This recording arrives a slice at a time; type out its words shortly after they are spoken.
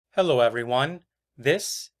Hello everyone,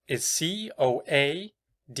 this is coadb.com,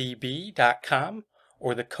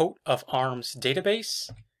 or the Coat of Arms database,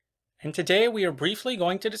 and today we are briefly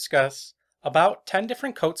going to discuss about 10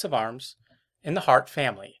 different coats of arms in the Hart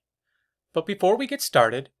family. But before we get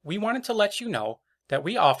started, we wanted to let you know that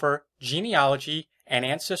we offer genealogy and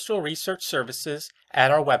ancestral research services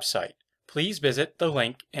at our website. Please visit the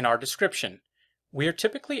link in our description. We are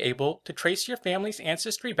typically able to trace your family's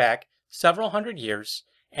ancestry back several hundred years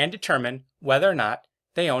and determine whether or not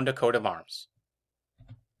they owned a coat of arms.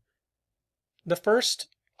 The first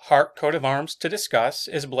Hart coat of arms to discuss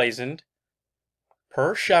is blazoned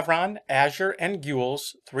per chevron, azure, and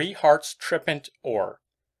gules, 3 harts, trippant, or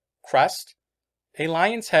crest, a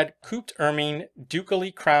lion's head, couped ermine,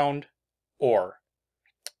 ducally crowned, or,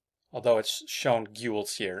 although it's shown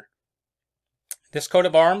gules here. This coat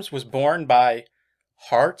of arms was borne by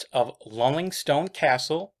Hart of Lullingstone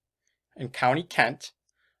Castle in County Kent,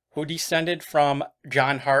 who descended from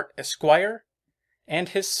John Hart Esq and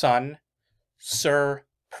his son, Sir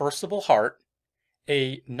Percival Hart,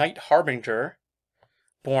 a knight harbinger,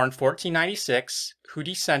 born 1496, who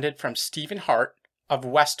descended from Stephen Hart of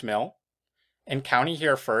Westmill in County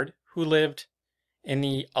Hereford, who lived in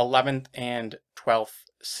the 11th and 12th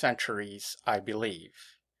centuries, I believe.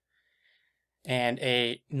 And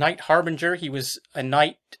a knight harbinger, he was a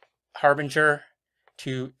knight harbinger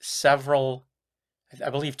to several, I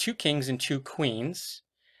believe, 2 kings and 2 queens,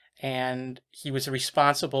 and he was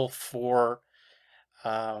responsible for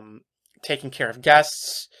taking care of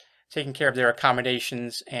guests, taking care of their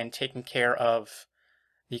accommodations, and taking care of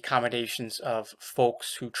the accommodations of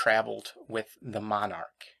folks who traveled with the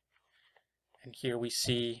monarch. And here we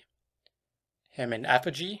see him in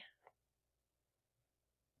effigy.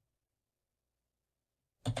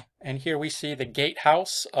 And here we see the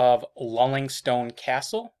gatehouse of Lullingstone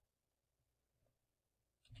Castle.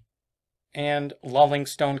 And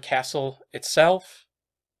Lullingstone Castle itself.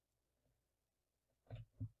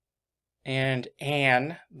 And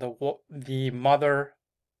Anne, the mother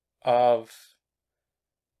of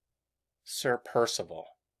Sir Percival.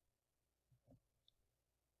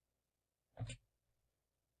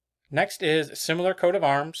 Next is a similar coat of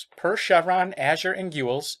arms, per chevron, azure, and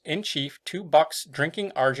gules, in chief, 2 bucks,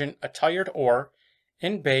 drinking argent, attired, or,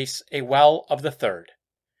 in base, a well of the 3rd.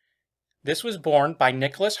 This was borne by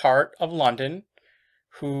Nicholas Hart of London,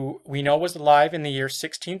 who we know was alive in the year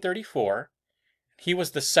 1634. He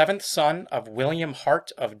was the 7th son of William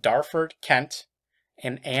Hart of Darford, Kent,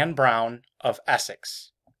 and Anne Browne of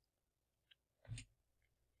Essex.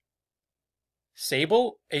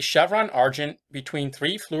 Sable, a chevron argent between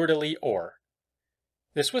 3 fleur-de-lis or.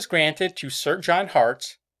 This was granted to Sir John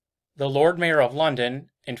Hart, the Lord Mayor of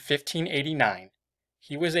London, in 1589.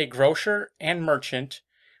 He was a grocer and merchant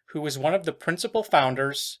who was one of the principal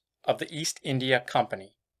founders of the East India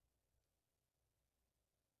Company.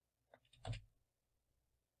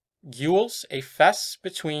 Gules, a fesse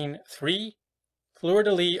between 3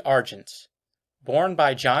 fleur-de-lis argent, borne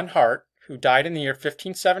by John Hart, who died in the year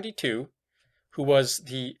 1572, who was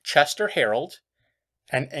the Chester Herald,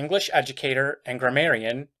 an English educator and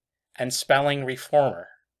grammarian, and spelling reformer.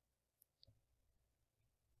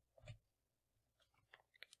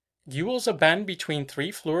 Gules, a bend between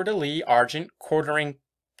 3 fleur-de-lis argent quartering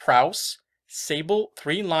prouse, sable,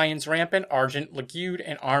 3 lions rampant argent legued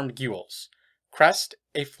and armed gules. Crest,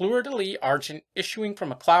 a fleur-de-lis argent issuing from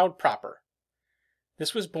a cloud proper.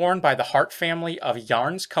 This was borne by the Hart family of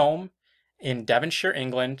Yarnscombe in Devonshire,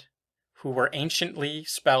 England, who were anciently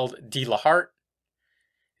spelled de-lis-argent.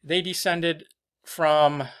 They descended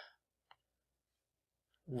from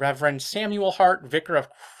Reverend Samuel Hart, Vicar of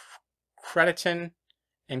Crediton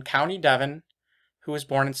in County Devon, who was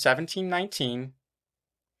born in 1719,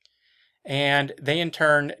 and they in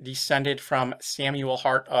turn descended from Samuel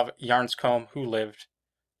Hart of Yarnscombe, who lived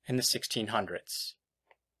in the 1600s.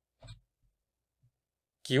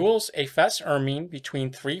 Gules, a fesse ermine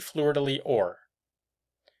between 3 fleur-de-lis or.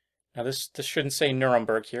 Now this shouldn't say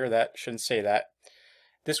Nuremberg here, that shouldn't say that.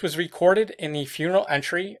 This was recorded in the funeral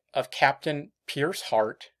entry of Captain Pierce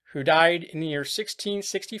Hart, who died in the year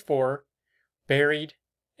 1664, buried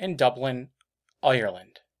in Dublin,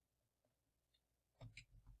 Ireland.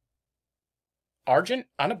 Argent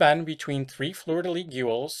on a bend between 3 fleur-de-lis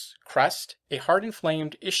gules, crest, a heart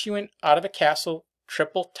inflamed issuant out of a castle,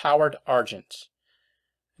 triple-towered argent.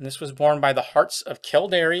 And this was borne by the Harts of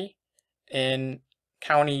Kildare in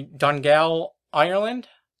County Donegal, Ireland.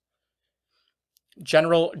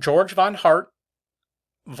 General George von Hart,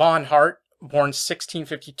 born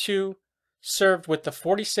 1652, served with the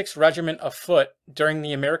 46th Regiment of Foot during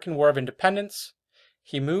the American War of Independence.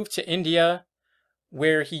 He moved to India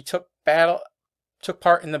where he took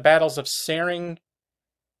part in the battles of Seringapatam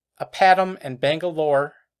and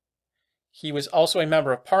Bangalore. He was also a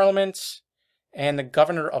member of Parliament and the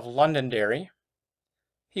governor of Londonderry.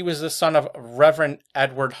 He was the son of Reverend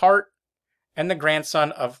Edward Hart and the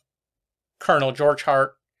grandson of Colonel George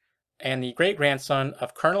Hart and the great-grandson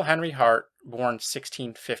of Colonel Henry Hart, born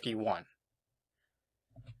 1651.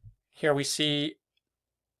 Here we see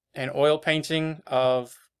an oil painting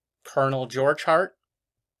of Colonel George Hart.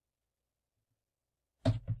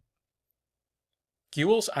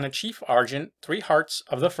 Gules on a chief argent, 3 hearts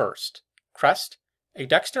of the first. Crest, a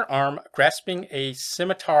dexter arm grasping a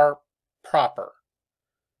scimitar proper.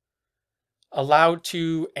 Allowed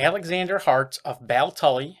to Alexander Hart of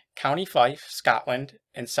Baltully, County Fife, Scotland,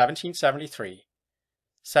 in 1773.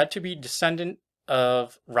 Said to be descendant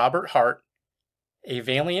of Robert Hart, a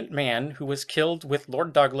valiant man who was killed with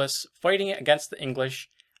Lord Douglas fighting against the English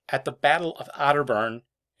at the Battle of Otterburn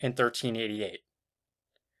in 1388.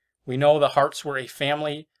 We know the Harts were a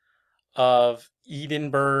family of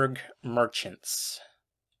Edinburgh merchants.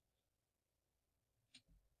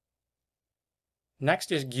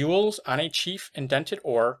 Next is Gules on a chief indented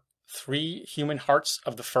oar, 3 human hearts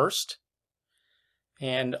of the first.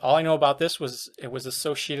 And all I know about this was it was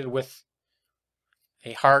associated with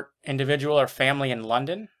a Hart individual or family in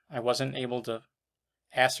London. I wasn't able to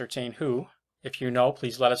ascertain who. If you know,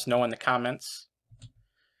 please let us know in the comments.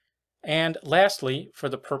 And lastly, for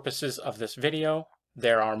the purposes of this video,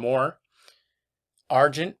 there are more.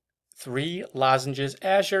 Argent, 3 lozenges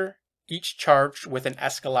azure, each charged with an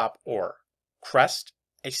escallop oar. Crest,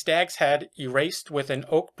 a stag's head erased with an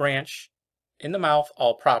oak branch in the mouth,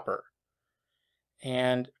 all proper.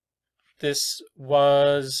 And this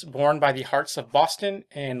was borne by the Harts of Boston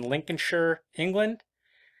in Lincolnshire, England.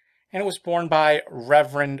 And it was borne by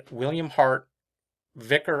Reverend William Hart,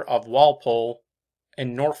 Vicar of Walpole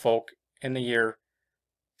in Norfolk in the year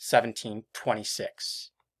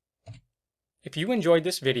 1726. If you enjoyed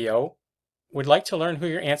this video, would like to learn who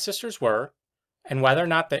your ancestors were, and whether or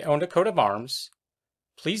not they owned a coat of arms,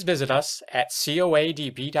 please visit us at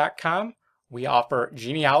coadb.com. We offer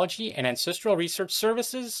genealogy and ancestral research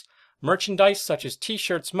services, merchandise such as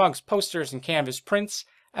t-shirts, mugs, posters, and canvas prints,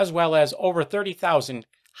 as well as over 30,000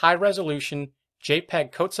 high-resolution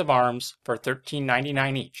JPEG coats of arms for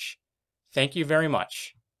 $13.99 each. Thank you very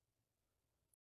much.